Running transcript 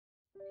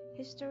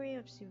History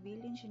of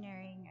Civil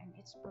Engineering and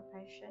its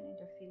Profession in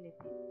the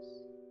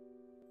Philippines.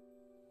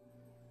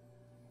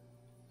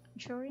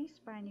 During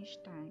Spanish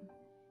time,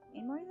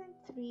 in more than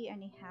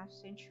 3.5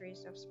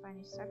 centuries of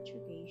Spanish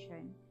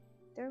subjugation,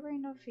 there were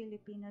no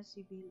Filipino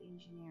civil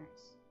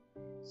engineers.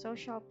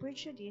 Social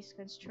prejudice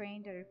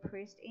constrained the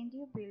repressed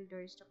Indio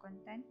builders to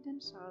content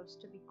themselves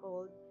to be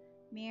called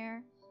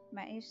mere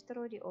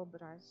maestro de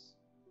obras,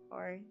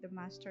 or the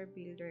master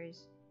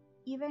builders,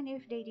 even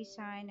if they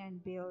design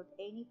and build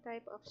any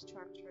type of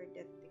structure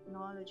that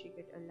technology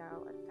could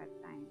allow at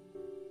that time.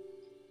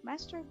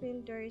 Master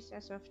builders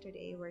as of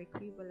today were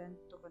equivalent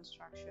to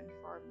construction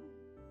foremen.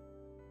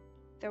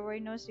 There were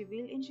no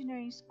civil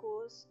engineering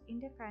schools in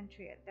the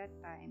country at that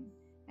time,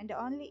 and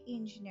the only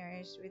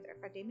engineers with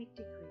academic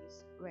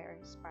degrees were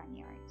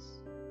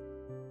Spaniards.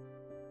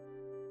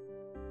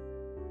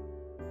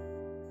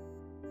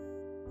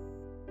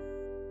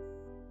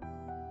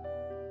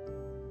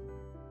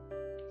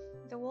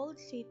 The walled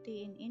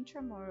city in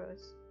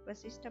Intramuros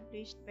was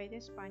established by the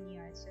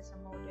Spaniards as a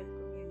model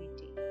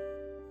community.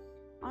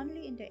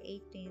 Only in the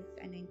 18th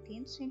and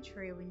 19th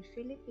century when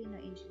Filipino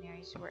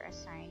engineers were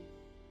assigned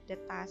the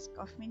task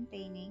of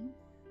maintaining,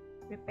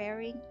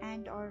 repairing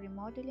and/or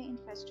remodeling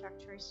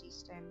infrastructure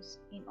systems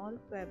in all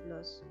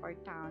pueblos or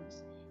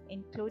towns,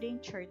 including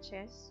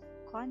churches,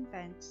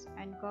 convents,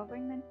 and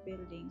government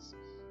buildings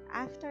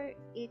after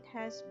it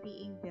has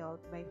been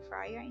built by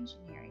friar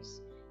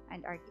engineers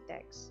and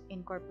architects,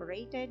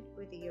 incorporated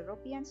with the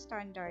European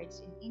standards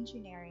in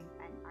engineering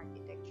and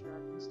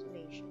architectural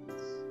installations.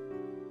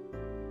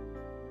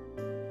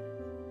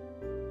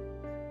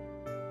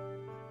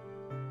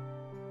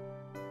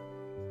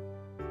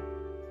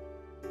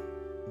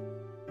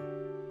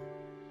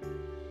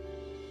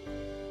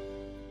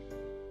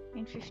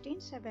 In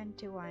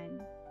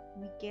 1571,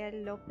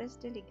 Miguel Lopez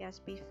de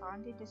Legazpi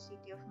founded the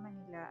city of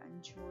Manila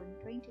on June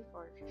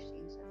 24,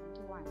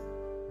 1571.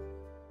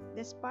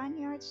 The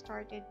Spaniards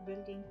started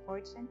building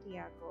Fort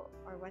Santiago,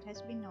 or what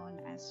has been known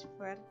as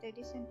Fuerte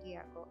de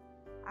Santiago,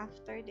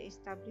 after the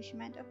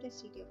establishment of the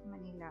city of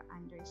Manila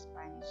under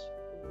Spanish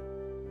rule.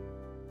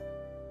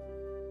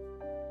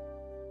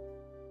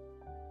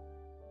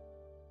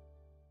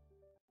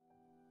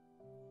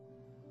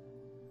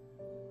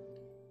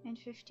 In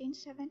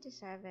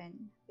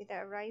 1577, with the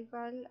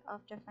arrival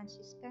of the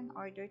Franciscan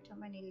order to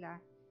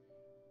Manila,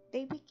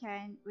 they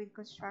began with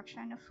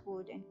construction of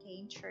wood and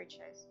cane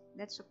churches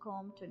that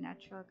succumbed to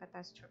natural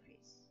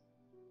catastrophes.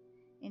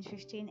 In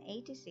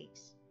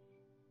 1586,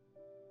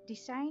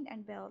 designed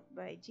and built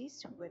by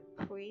Jesuit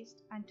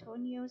priest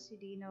Antonio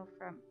Cedino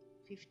from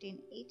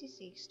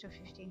 1586 to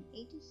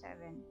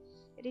 1587,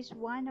 it is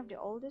one of the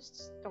oldest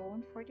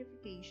stone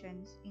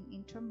fortifications in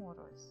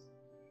Intramuros.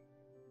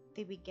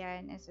 They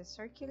began as a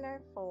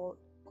circular fort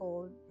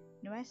called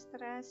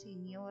Nuestra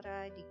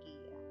Señora de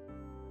Guía.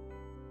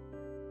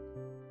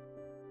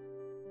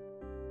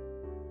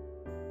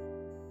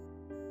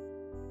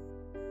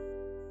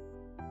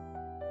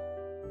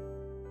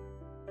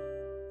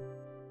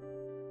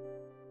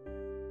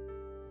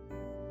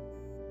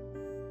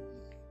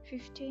 In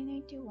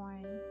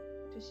 1581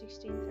 to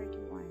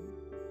 1631,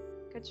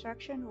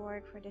 construction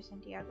work for the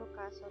Santiago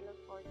Castle of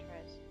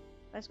Fortress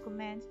was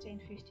commenced in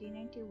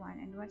 1591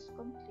 and was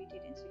completed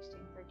in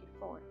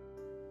 1634.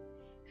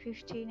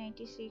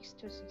 1596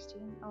 to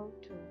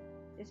 1602,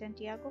 the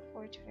Santiago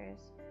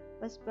Fortress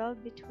was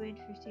built between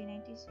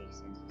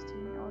 1596 and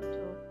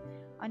 1602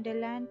 on the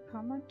land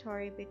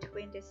promontory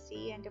between the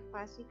sea and the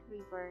Pasig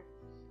River.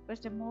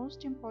 Was the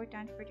most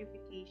important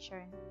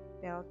fortification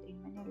built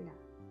in Manila.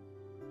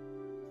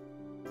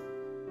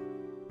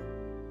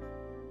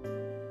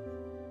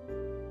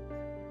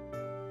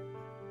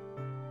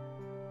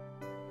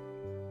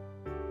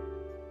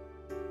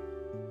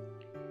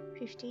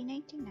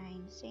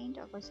 1599, St.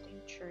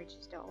 Augustine Church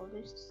is the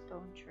oldest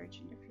stone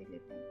church in the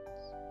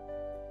Philippines.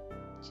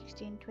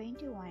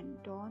 1621,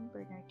 Don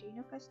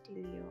Bernardino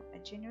Castillo, a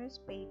generous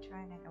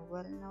patron and a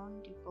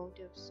well-known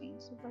devotee of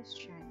Saint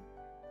Sebastian,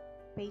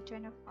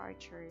 patron of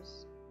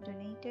archers,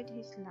 donated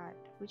his lot,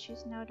 which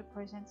is now the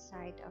present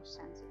site of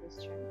San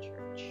Sebastian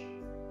Church.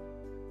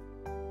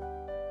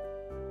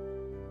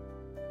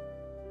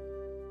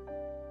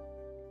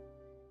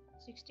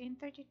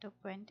 1632,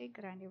 Puente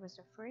Grande was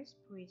the first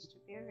bridge to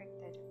be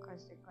erected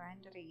across the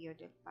Grand Rio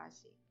del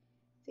Pasig.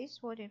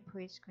 This wooden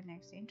bridge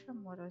connects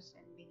Intramuros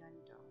and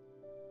Binondo.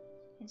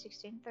 In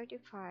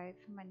 1635,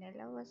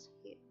 Manila was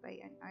hit by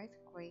an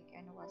earthquake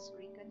and was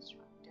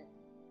reconstructed.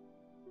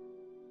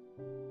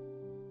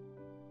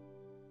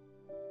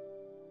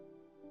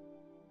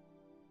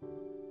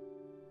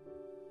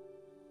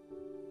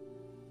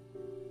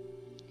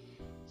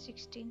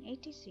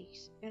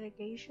 (1686)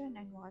 Irrigation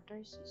and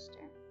water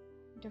system.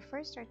 The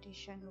first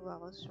artesian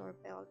wells were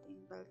built in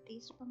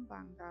Baltis,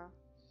 Pampanga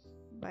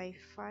by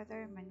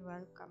Father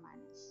Manuel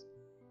Camanes.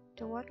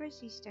 The water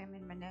system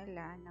in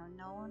Manila, now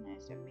known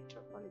as the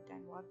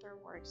Metropolitan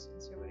Waterworks and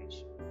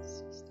Sewerage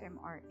System,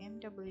 or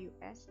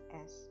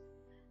MWSS,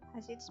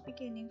 has its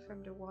beginning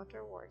from the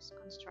waterworks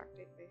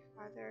constructed by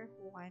Father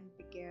Juan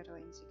Piguero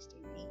in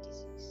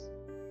 1686.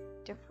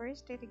 The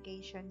first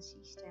irrigation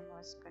system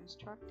was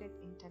constructed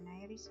in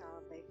Tanay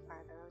Rizal by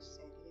Father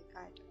Jose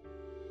Delgado.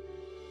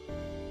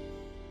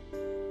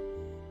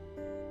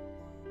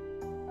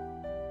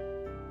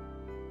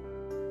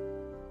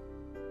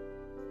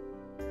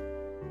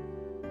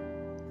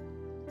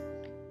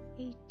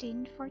 In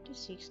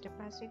 1846, the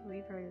Pasig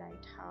River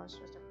Lighthouse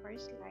was the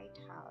first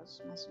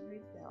lighthouse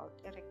masonry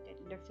built erected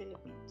in the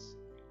Philippines.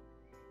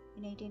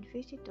 In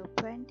 1852,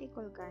 Puente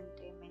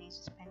Colgante, meaning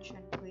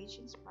suspension bridge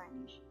in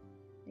Spanish,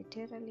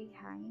 literally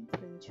hanging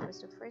bridge,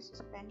 was the first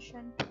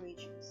suspension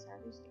bridge in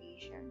Southeast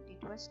Asia.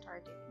 It was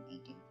started in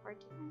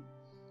 1849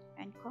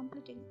 and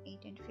completed in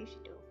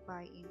 1852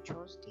 by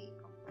Inchosti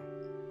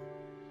Company.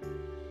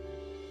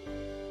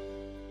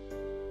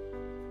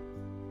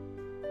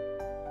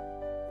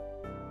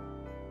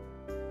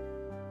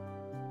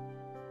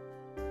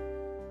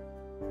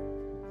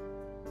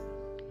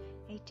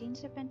 In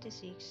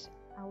 1876,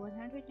 a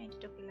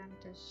 192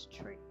 kilometer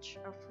stretch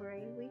of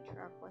railway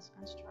track was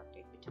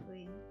constructed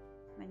between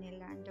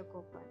Manila and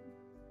Dagupan.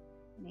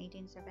 In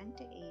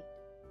 1878,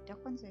 the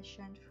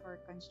concession for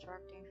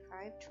constructing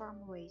 5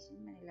 tramways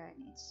in Manila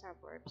and its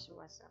suburbs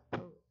was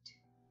approved.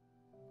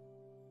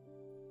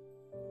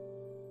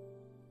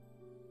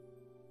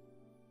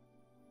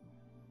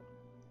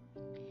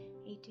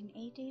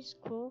 1880,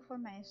 School for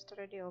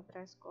Maestro de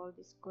Obras called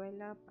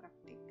Escuela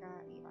Práctica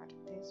y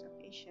Artes of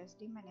Asia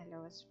de Manila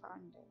was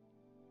founded.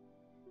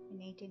 In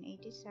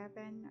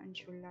 1887, on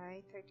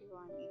July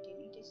 31,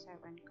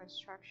 1887,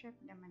 construction of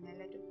the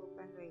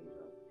Manila-Dagupan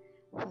Railroad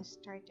was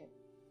started.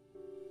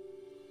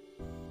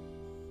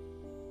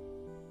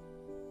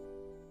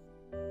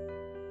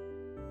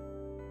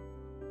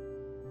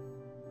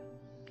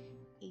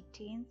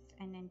 18th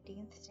and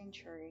 19th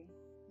century,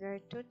 there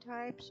are 2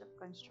 types of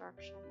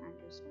construction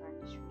under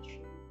Spanish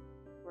regime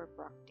were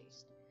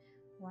practiced.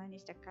 One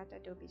is the cut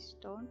adobe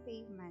stone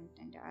pavement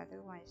and the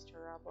other one is the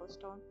rubble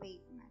stone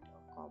pavement or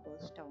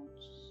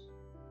cobblestones.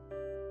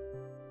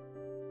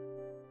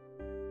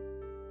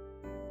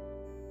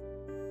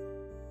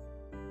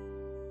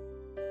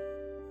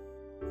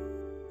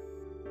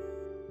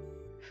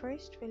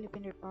 First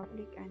Philippine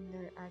Republic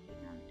under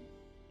Aguinaldo.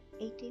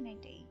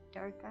 1898, the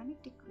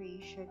organic decree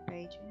issued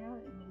by General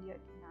Emilio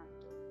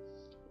Aguinaldo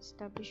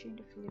establishing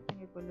the Philippine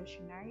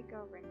Revolutionary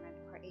Government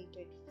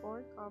created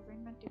 4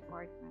 government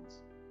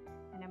departments,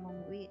 and among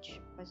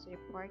which was the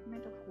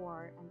Department of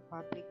War and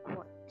Public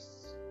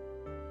Works.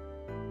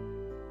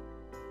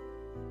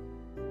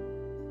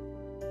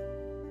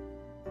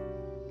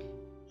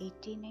 In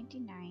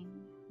 1899,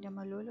 the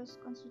Malolos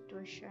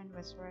Constitution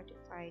was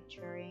ratified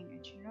during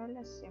a General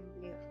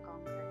Assembly of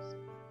Congress.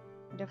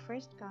 The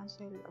first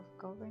Council of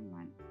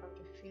Government of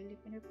the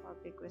Philippine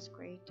Republic was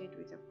created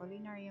with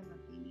Apolinario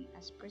Mabini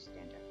as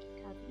President of the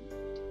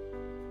Cabinet.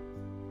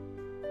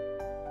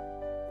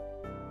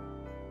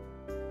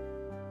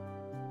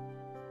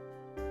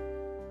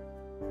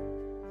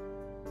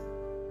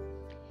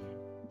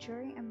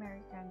 During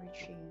American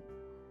regime,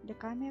 the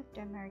coming of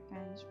the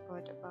Americans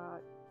brought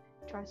about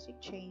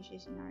drastic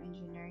changes in our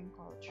engineering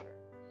culture.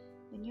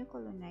 The new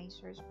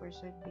colonizers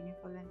pursued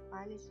benevolent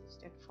policies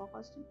that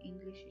focused on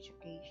English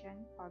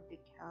education, public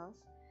health,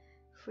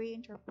 free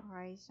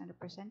enterprise, and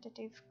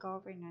representative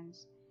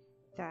governance,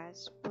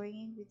 thus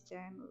bringing with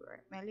them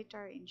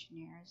military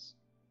engineers,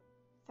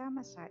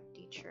 thermostat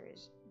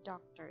teachers,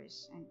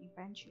 doctors, and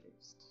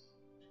evangelists.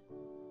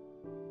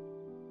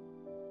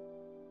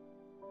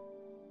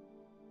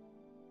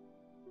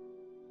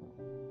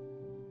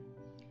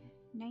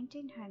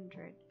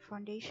 1900,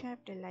 Foundation of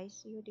the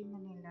Liceo de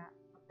Manila,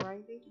 a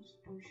private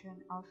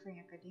institution offering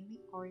academic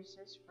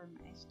courses for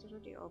Maestro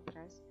de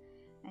Obras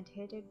and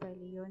headed by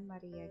Leon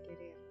Maria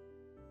Guerrero.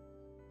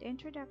 The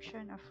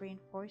introduction of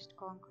reinforced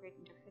concrete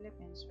in the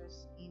Philippines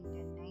was in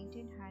the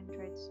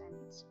 1900s, and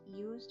its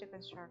used the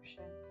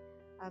construction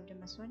of the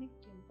Masonic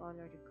Temple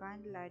or the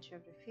Grand Lodge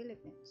of the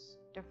Philippines,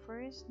 the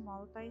first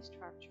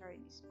multi-structure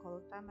in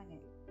Escolta,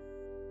 Manila.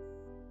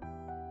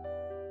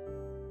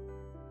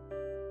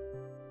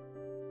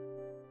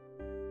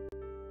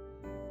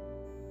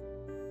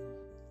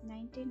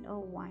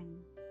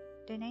 1901.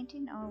 The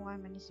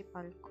 1901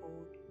 Municipal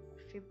Code,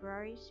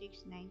 February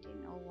 6,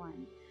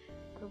 1901,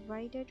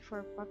 provided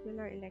for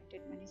popular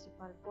elected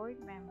municipal board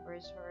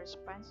members who are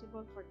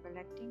responsible for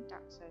collecting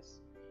taxes,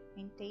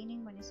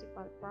 maintaining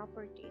municipal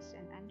properties,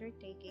 and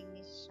undertaking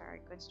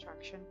necessary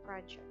construction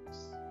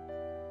projects.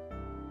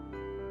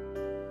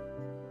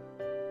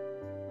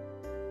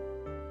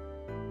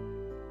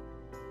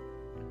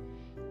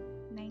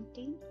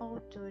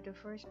 1902, the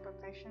first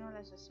Professional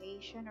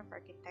Association of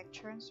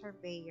Architecture and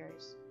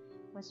Surveyors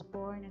was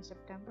born on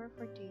September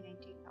 14,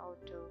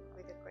 1902,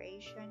 with the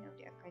creation of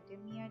the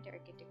Academia de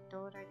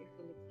Arquitectura de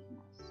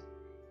Filipinas,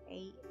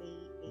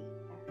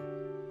 AAAF.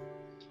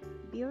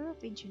 Bureau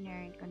of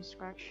Engineering and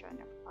Construction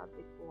of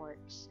Public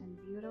Works and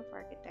Bureau of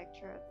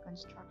Architectural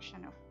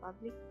Construction of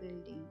Public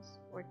Buildings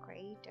were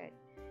created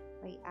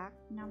by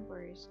Act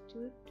Numbers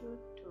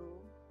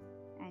 222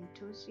 and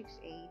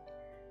 268,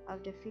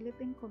 of the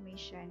Philippine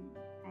Commission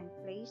and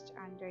placed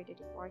under the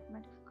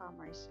Department of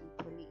Commerce and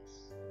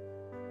Police.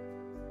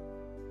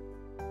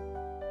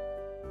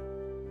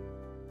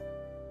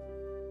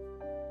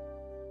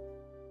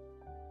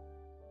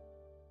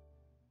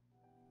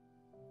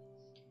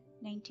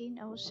 In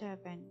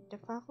 1907, the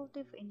Faculty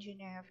of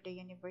Engineering of the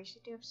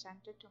University of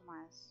Santo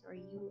Tomas, or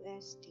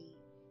UST,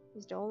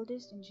 is the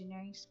oldest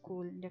engineering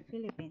school in the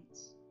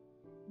Philippines.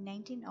 In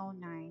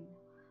 1909,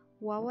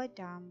 Wawa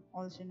Dam,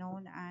 also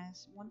known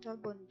as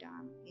Montalbon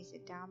Dam, is a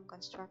dam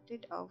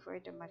constructed over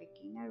the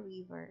Marikina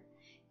River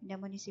in the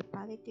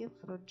municipality of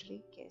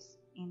Rodriguez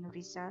in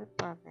Rizal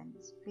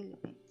Province,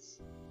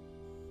 Philippines.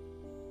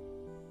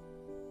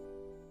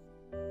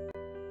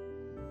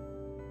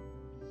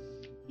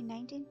 In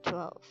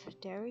 1912,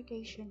 the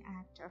Irrigation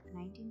Act of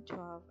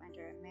 1912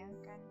 under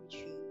American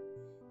regime,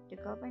 the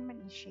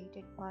government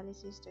initiated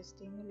policies to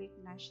stimulate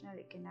national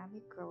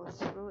economic growth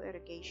through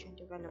irrigation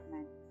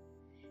development.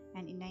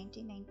 And in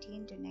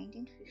 1919 to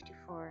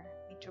 1954,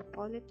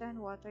 Metropolitan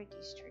Water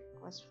District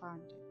was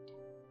founded.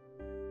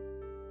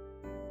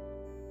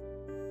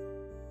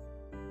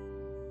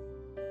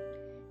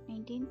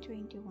 In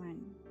 1921,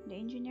 the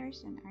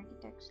Engineers and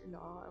Architects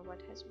Law, or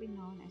what has been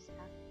known as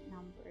Act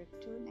Number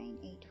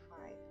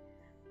 2985,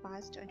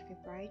 passed on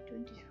February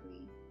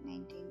 23,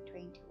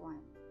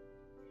 1921.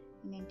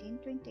 In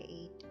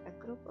 1928, a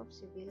group of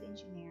civil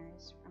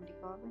engineers from the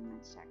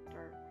government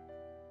sector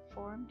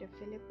formed the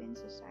Philippine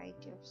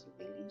Society of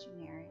Civil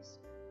Engineers,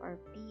 or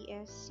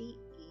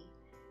PSCE,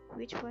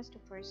 which was the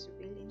first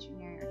civil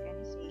engineering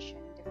organization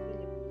in the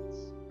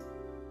Philippines.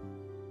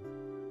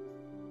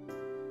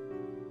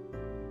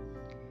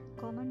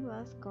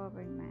 Commonwealth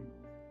Government.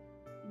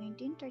 In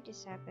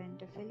 1937,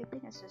 the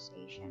Philippine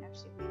Association of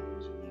Civil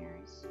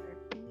Engineers, or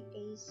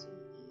PACE,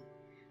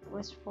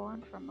 was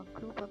formed from a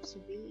group of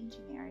civil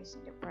engineers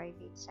in the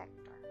private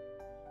sector.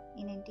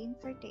 In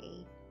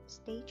 1938,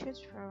 statutes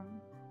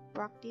from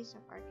practice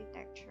of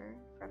architecture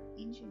from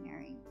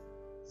engineering,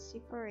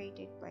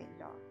 separated by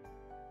law.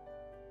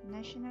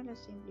 National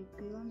Assembly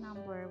Bill No.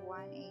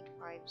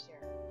 1850.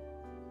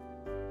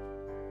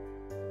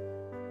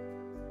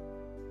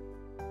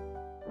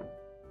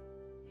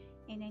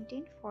 In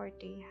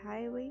 1940,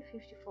 Highway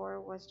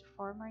 54 was the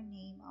former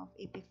name of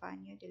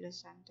Epifanio de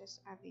los Santos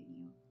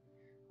Avenue,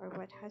 or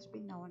what has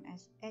been known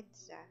as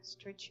EDSA,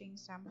 stretching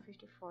some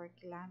 54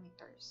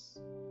 kilometers.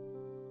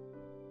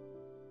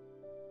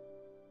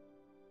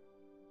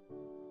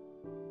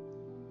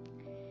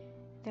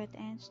 That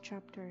ends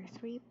Chapter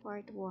 3,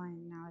 Part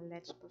 1. Now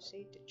let's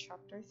proceed to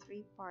Chapter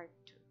 3, Part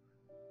 2.